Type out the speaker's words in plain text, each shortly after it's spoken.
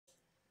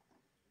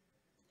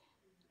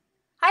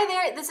Hi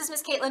there, this is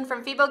Miss Caitlin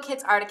from Fibo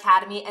Kids Art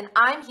Academy, and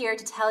I'm here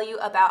to tell you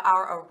about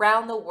our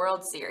Around the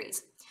World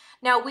series.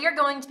 Now, we are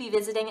going to be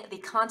visiting the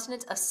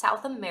continent of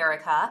South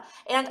America,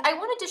 and I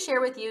wanted to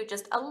share with you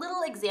just a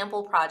little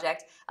example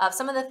project of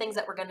some of the things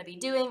that we're going to be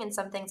doing and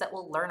some things that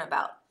we'll learn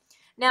about.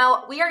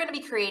 Now, we are going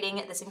to be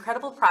creating this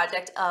incredible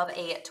project of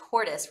a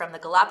tortoise from the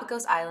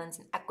Galápagos Islands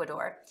in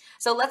Ecuador.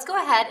 So let's go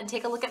ahead and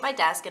take a look at my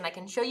desk, and I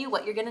can show you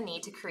what you're going to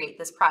need to create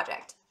this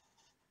project.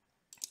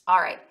 All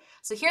right.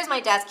 So here's my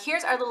desk.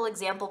 Here's our little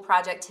example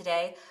project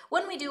today.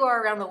 When we do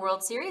our Around the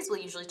World series, we'll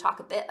usually talk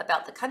a bit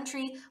about the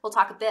country, we'll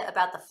talk a bit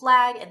about the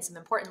flag and some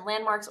important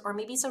landmarks, or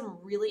maybe some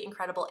really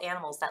incredible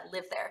animals that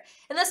live there.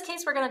 In this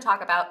case, we're going to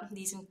talk about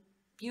these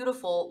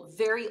beautiful,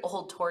 very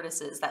old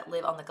tortoises that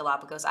live on the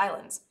Galápagos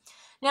Islands.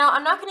 Now,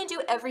 I'm not going to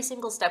do every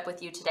single step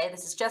with you today.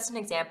 This is just an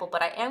example,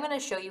 but I am going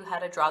to show you how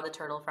to draw the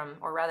turtle from,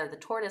 or rather the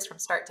tortoise from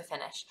start to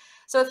finish.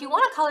 So if you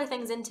want to color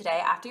things in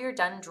today, after you're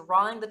done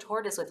drawing the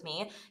tortoise with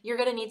me, you're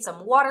going to need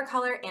some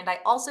watercolor, and I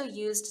also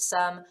used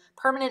some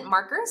permanent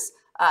markers,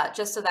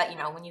 just so that, you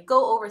know, when you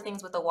go over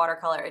things with the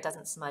watercolor, it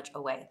doesn't smudge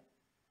away.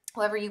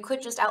 However, you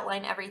could just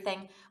outline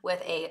everything with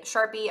a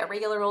Sharpie, a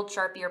regular old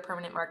Sharpie or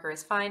permanent marker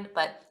is fine,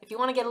 but if you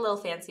want to get a little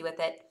fancy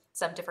with it,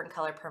 some different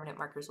color permanent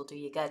markers will do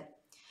you good.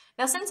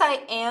 Now, since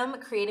I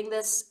am creating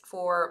this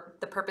for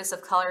the purpose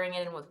of coloring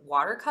it in with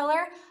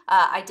watercolor,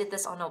 I did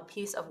this on a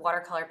piece of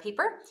watercolor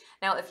paper.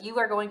 Now, if you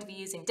are going to be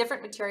using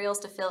different materials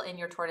to fill in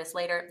your tortoise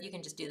later, you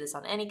can just do this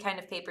on any kind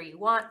of paper you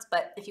want.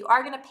 But if you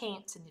are going to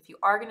paint and if you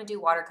are going to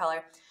do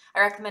watercolor, I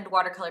recommend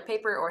watercolor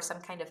paper or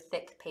some kind of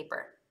thick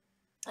paper.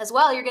 As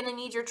well, you're going to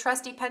need your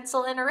trusty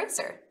pencil and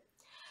eraser.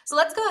 So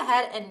let's go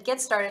ahead and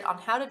get started on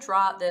how to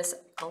draw this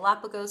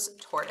Galápagos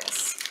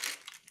tortoise.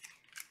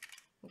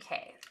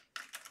 Okay.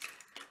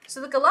 So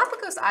the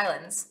Galápagos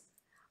Islands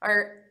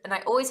are, and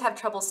I always have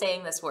trouble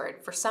saying this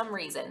word for some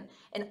reason,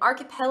 an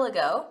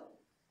archipelago,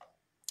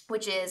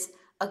 which is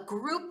a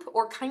group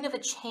or kind of a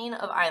chain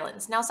of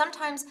islands. Now,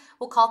 sometimes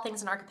we'll call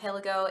things an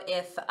archipelago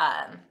if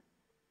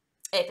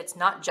it's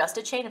not just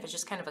a chain, if it's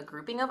just kind of a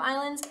grouping of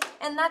islands,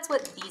 and that's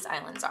what these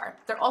islands are.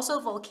 They're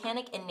also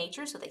volcanic in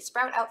nature, so they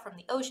sprout out from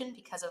the ocean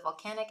because of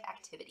volcanic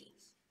activity.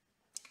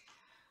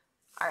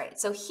 All right,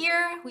 so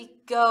here we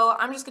go.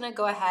 I'm just gonna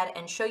go ahead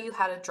and show you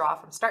how to draw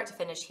from start to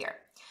finish here.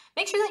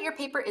 Make sure that your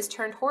paper is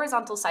turned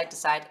horizontal side to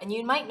side, and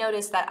you might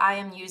notice that I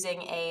am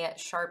using a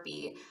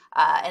Sharpie,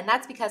 and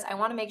that's because I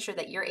wanna make sure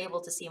that you're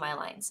able to see my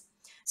lines.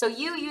 So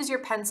you use your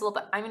pencil,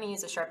 but I'm gonna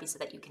use a Sharpie so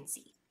that you can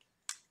see.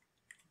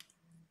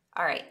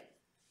 All right.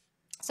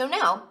 So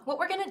now, what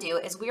we're going to do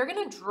is we are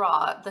going to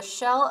draw the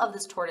shell of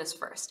this tortoise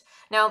first.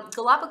 Now,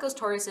 Galápagos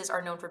tortoises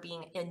are known for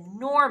being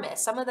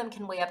enormous. Some of them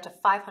can weigh up to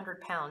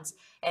 500 pounds,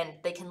 and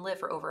they can live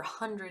for over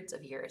hundreds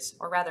of years,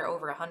 or rather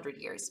over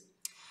 100 years.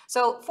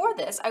 So for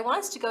this, I want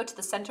us to go to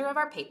the center of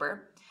our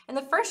paper, and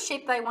the first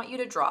shape that I want you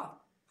to draw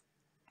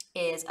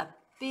is a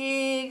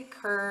big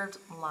curved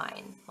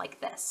line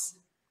like this.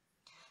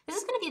 This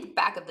is going to be the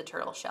back of the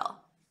turtle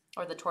shell,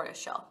 or the tortoise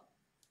shell.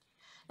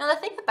 Now, the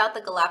thing about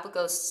the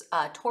Galápagos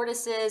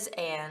tortoises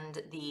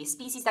and the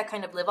species that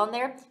kind of live on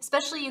there,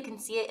 especially you can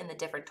see it in the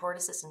different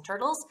tortoises and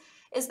turtles,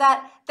 is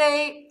that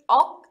they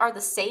all are the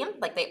same,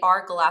 like they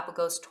are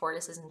Galápagos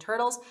tortoises and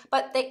turtles,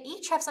 but they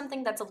each have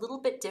something that's a little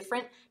bit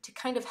different to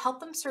kind of help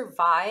them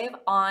survive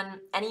on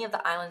any of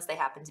the islands they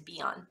happen to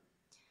be on.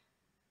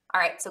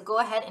 All right, so go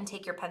ahead and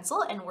take your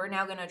pencil, and we're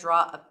now going to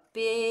draw a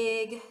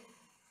big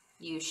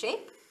U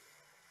shape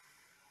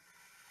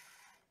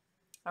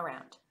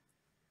around.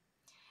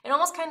 It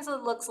almost kind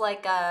of looks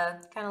like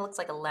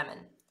a lemon,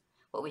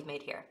 what we've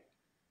made here.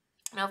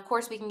 Now, of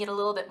course, we can get a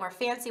little bit more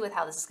fancy with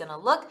how this is going to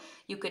look.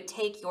 You could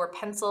take your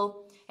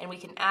pencil and we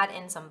can add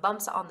in some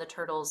bumps on the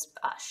turtle's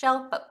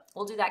shell, but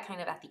we'll do that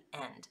kind of at the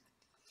end.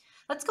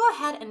 Let's go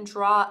ahead and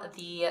draw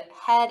the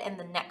head and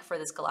the neck for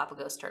this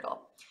Galápagos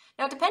turtle.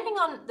 Now, depending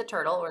on the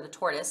turtle or the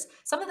tortoise,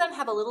 some of them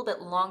have a little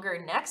bit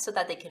longer necks so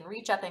that they can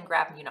reach up and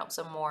grab, you know,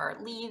 some more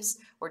leaves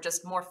or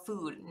just more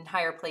food in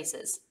higher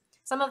places.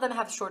 Some of them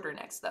have shorter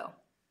necks, though.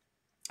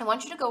 I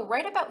want you to go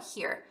right about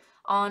here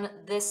on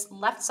this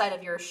left side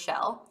of your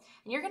shell,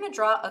 and you're going to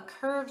draw a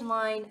curved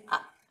line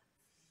up.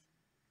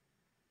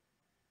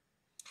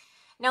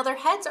 Now, their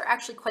heads are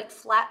actually quite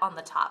flat on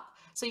the top,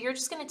 so you're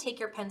just going to take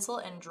your pencil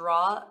and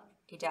draw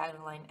a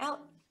diagonal line out.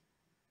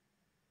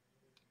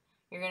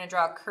 You're going to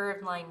draw a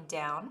curved line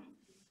down,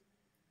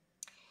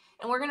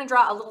 and we're going to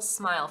draw a little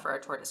smile for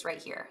our tortoise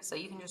right here. So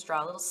you can just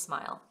draw a little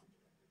smile.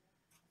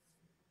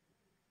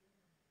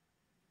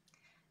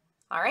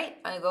 All right,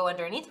 I'm gonna go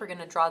underneath. We're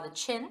gonna draw the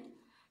chin,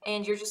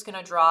 and you're just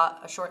gonna draw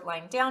a short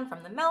line down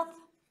from the mouth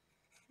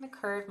and a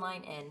curved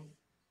line in.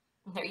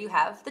 And there you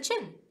have the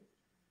chin.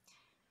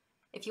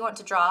 If you want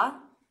to draw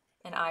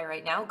an eye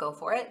right now, go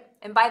for it.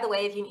 And by the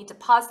way, if you need to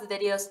pause the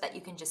video so that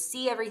you can just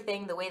see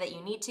everything the way that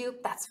you need to,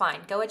 that's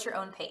fine. Go at your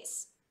own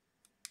pace.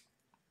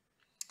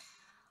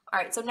 All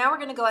right, so now we're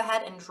gonna go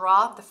ahead and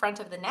draw the front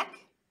of the neck.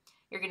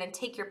 You're gonna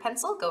take your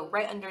pencil, go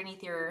right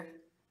underneath your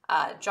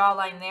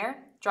jawline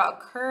there, draw a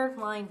curved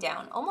line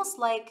down, almost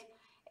like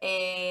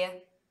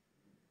a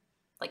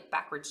like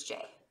backwards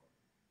J.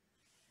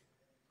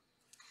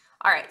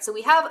 All right, so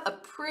we have a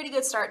pretty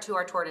good start to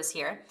our tortoise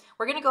here.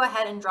 We're gonna go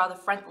ahead and draw the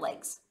front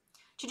legs.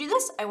 To do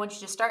this, I want you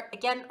to start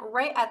again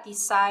right at the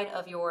side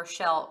of your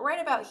shell, right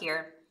about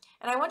here,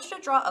 and I want you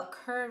to draw a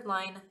curved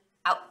line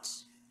out.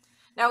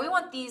 Now we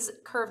want these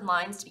curved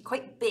lines to be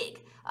quite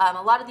big.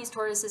 A lot of these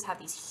tortoises have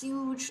these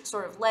huge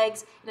sort of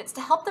legs, and it's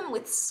to help them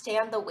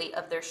withstand the weight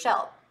of their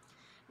shell.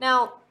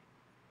 Now,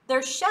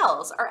 their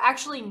shells are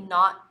actually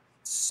not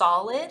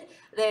solid.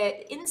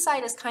 The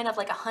inside is kind of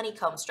like a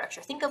honeycomb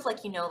structure. Think of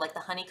like, like the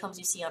honeycombs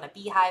you see on a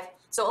beehive.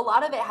 So a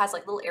lot of it has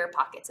like little air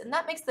pockets, and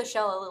that makes the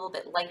shell a little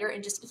bit lighter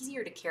and just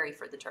easier to carry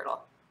for the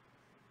turtle.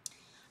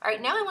 All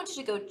right, now I want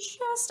you to go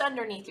just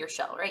underneath your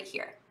shell right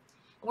here.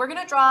 We're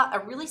gonna draw a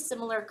really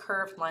similar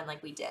curved line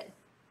like we did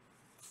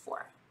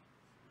before.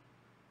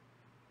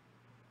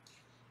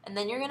 And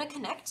then you're gonna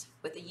connect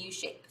with a U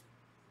shape.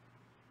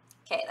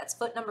 Okay, that's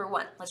foot number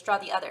one. Let's draw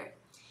the other.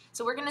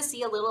 So we're gonna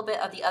see a little bit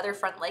of the other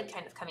front leg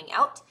kind of coming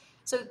out.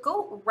 So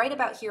go right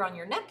about here on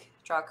your neck,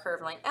 draw a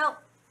curved line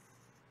out,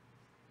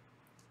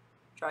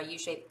 draw a U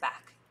shape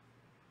back.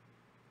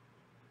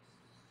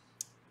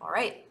 All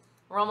right,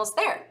 we're almost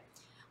there.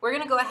 We're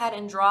gonna go ahead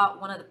and draw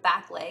one of the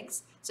back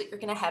legs. So you're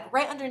gonna head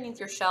right underneath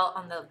your shell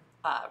on the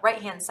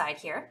right-hand side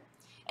here.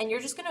 And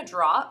you're just gonna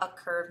draw a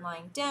curved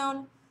line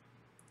down,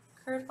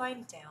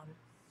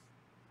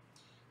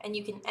 and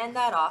you can end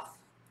that off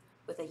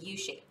with a U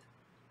shape.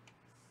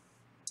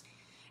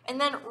 And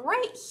then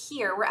right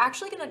here, we're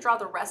actually going to draw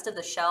the rest of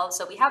the shell.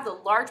 So we have the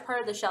large part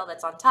of the shell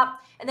that's on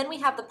top, and then we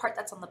have the part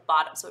that's on the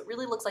bottom. So it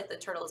really looks like the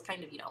turtle is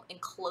kind of,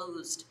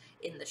 enclosed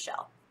in the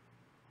shell.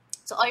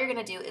 So all you're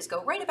going to do is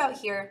go right about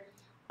here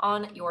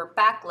on your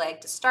back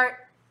leg to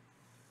start,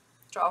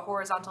 draw a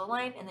horizontal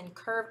line, and then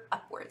curve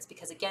upwards,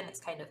 because again, it's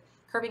kind of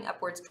curving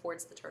upwards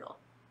towards the turtle.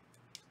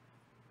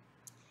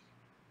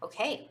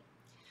 Okay.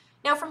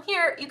 Now from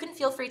here, you can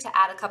feel free to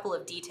add a couple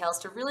of details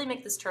to really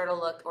make this turtle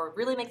look, or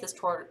really make this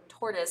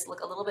tortoise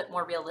look a little bit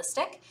more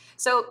realistic.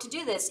 So to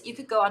do this, you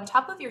could go on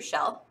top of your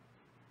shell.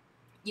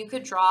 You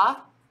could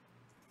draw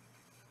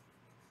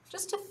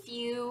just a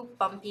few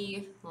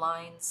bumpy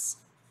lines.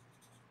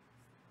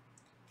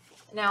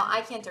 Now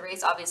I can't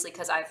erase, obviously,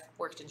 because I've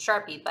worked in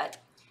Sharpie, but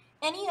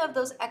any of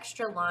those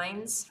extra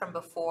lines from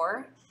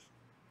before,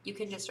 you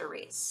can just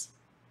erase.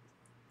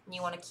 And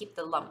you want to keep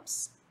the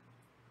lumps.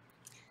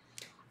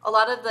 A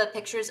lot of the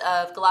pictures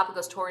of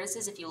Galapagos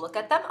tortoises, if you look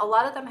at them, a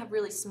lot of them have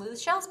really smooth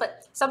shells,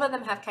 but some of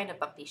them have kind of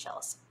bumpy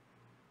shells.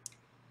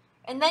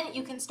 And then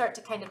you can start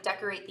to kind of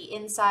decorate the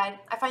inside.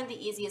 I find the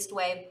easiest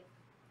way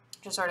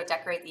to sort of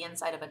decorate the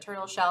inside of a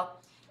turtle shell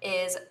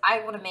is I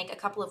want to make a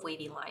couple of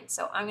wavy lines.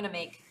 So I'm going to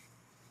make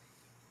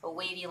a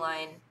wavy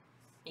line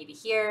maybe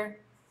here,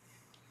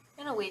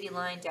 and a wavy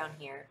line down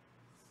here.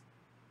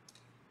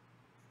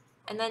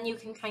 And then you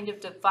can kind of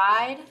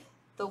divide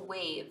the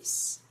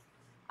waves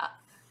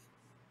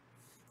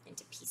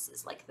into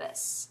pieces like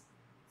this.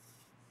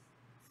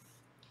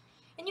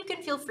 And you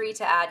can feel free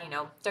to add,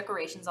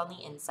 decorations on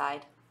the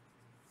inside.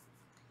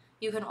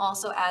 You can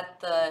also add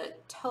the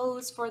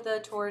toes for the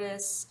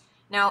tortoise.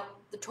 Now,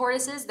 the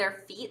tortoises,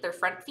 their feet, their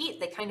front feet,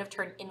 they kind of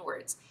turn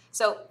inwards.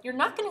 So you're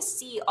not going to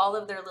see all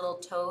of their little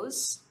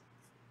toes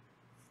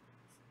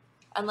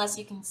unless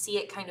you can see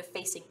it kind of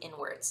facing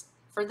inwards.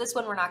 For this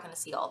one, we're not going to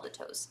see all the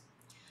toes.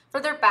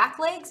 For their back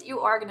legs, you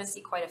are going to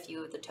see quite a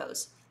few of the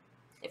toes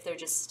if they're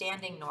just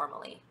standing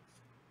normally.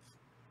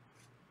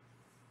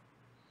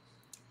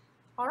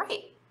 All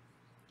right.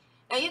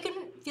 Now you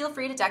can feel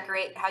free to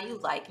decorate how you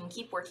like and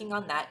keep working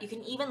on that. You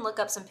can even look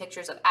up some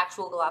pictures of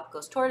actual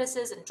Galapagos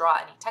tortoises and draw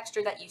any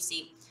texture that you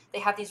see. They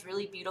have these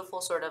really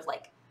beautiful sort of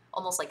like,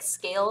 almost like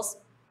scales,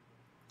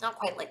 not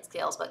quite like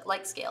scales, but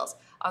like scales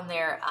on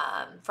their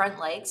front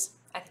legs.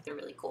 I think they're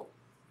really cool.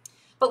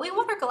 But we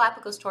want our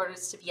Galapagos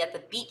tortoises to be at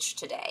the beach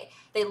today.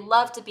 They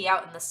love to be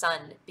out in the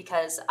sun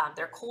because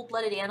they're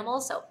cold-blooded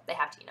animals, so they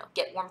have to,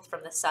 get warmth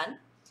from the sun.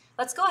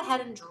 Let's go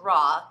ahead and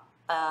draw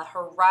a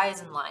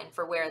horizon line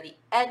for where the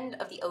end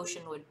of the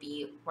ocean would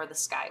be, where the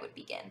sky would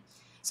begin.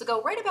 So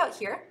go right about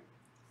here.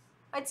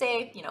 I'd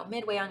say,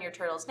 midway on your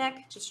turtle's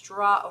neck, just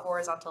draw a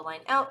horizontal line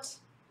out.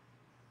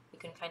 You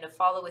can kind of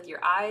follow with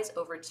your eyes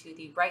over to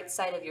the right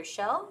side of your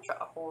shell, draw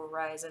a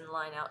horizon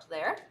line out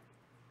there.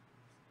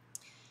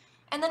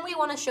 And then we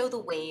want to show the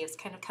waves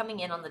kind of coming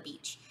in on the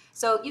beach.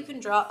 So you can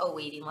draw a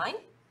wavy line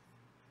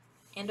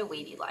and a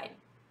wavy line.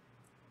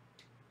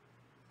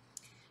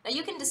 Now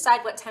you can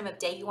decide what time of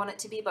day you want it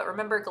to be, but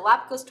remember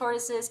Galapagos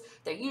tortoises,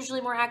 they're usually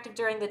more active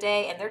during the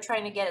day and they're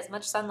trying to get as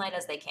much sunlight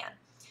as they can.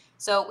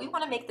 So we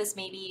want to make this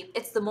maybe,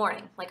 it's the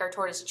morning, like our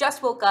tortoise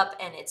just woke up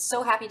and it's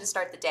so happy to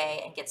start the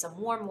day and get some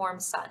warm, warm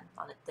sun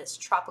on this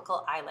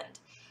tropical island.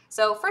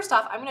 So first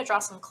off, I'm going to draw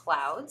some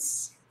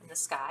clouds in the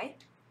sky.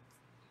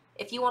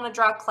 If you want to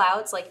draw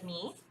clouds like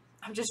me,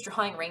 I'm just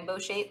drawing rainbow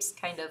shapes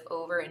kind of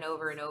over and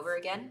over and over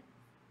again.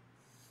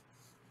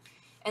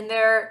 And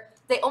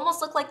they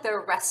almost look like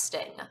they're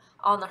resting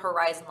on the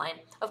horizon line.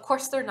 Of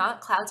course they're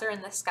not, clouds are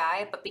in the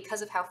sky, but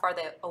because of how far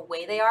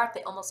away they are,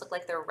 they almost look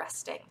like they're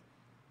resting.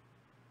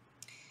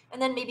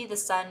 And then maybe the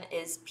sun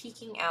is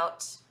peeking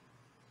out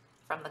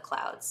from the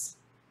clouds.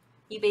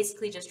 You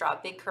basically just draw a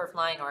big curved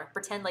line or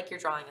pretend like you're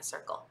drawing a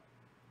circle.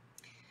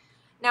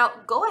 Now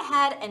go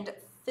ahead and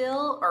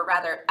fill, or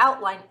rather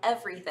outline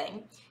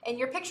everything, and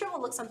your picture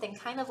will look something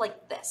kind of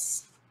like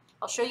this.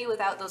 I'll show you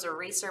without those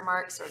eraser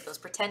marks or those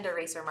pretend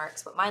eraser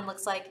marks what mine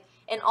looks like,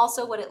 and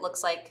also what it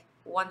looks like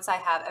once I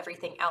have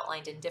everything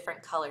outlined in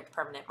different colored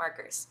permanent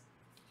markers.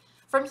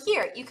 From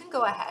here, you can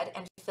go ahead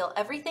and fill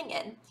everything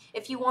in.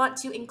 If you want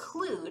to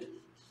include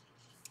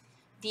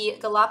the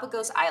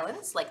Galapagos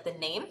Islands, like the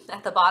name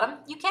at the bottom,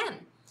 you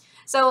can.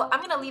 So I'm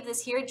going to leave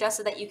this here just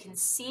so that you can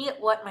see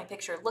what my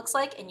picture looks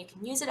like and you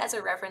can use it as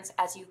a reference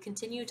as you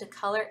continue to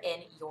color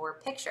in your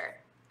picture.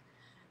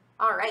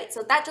 All right,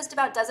 so that just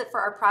about does it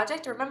for our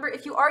project. Remember,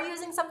 if you are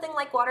using something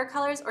like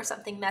watercolors or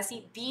something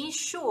messy, be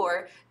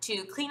sure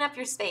to clean up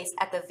your space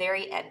at the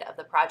very end of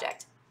the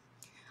project.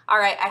 All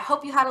right, I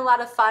hope you had a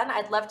lot of fun.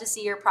 I'd love to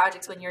see your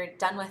projects when you're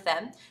done with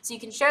them. So you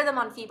can share them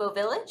on Fibo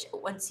Village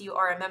once you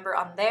are a member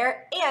on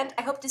there. And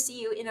I hope to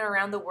see you in an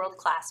Around the World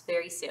class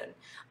very soon.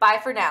 Bye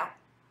for now.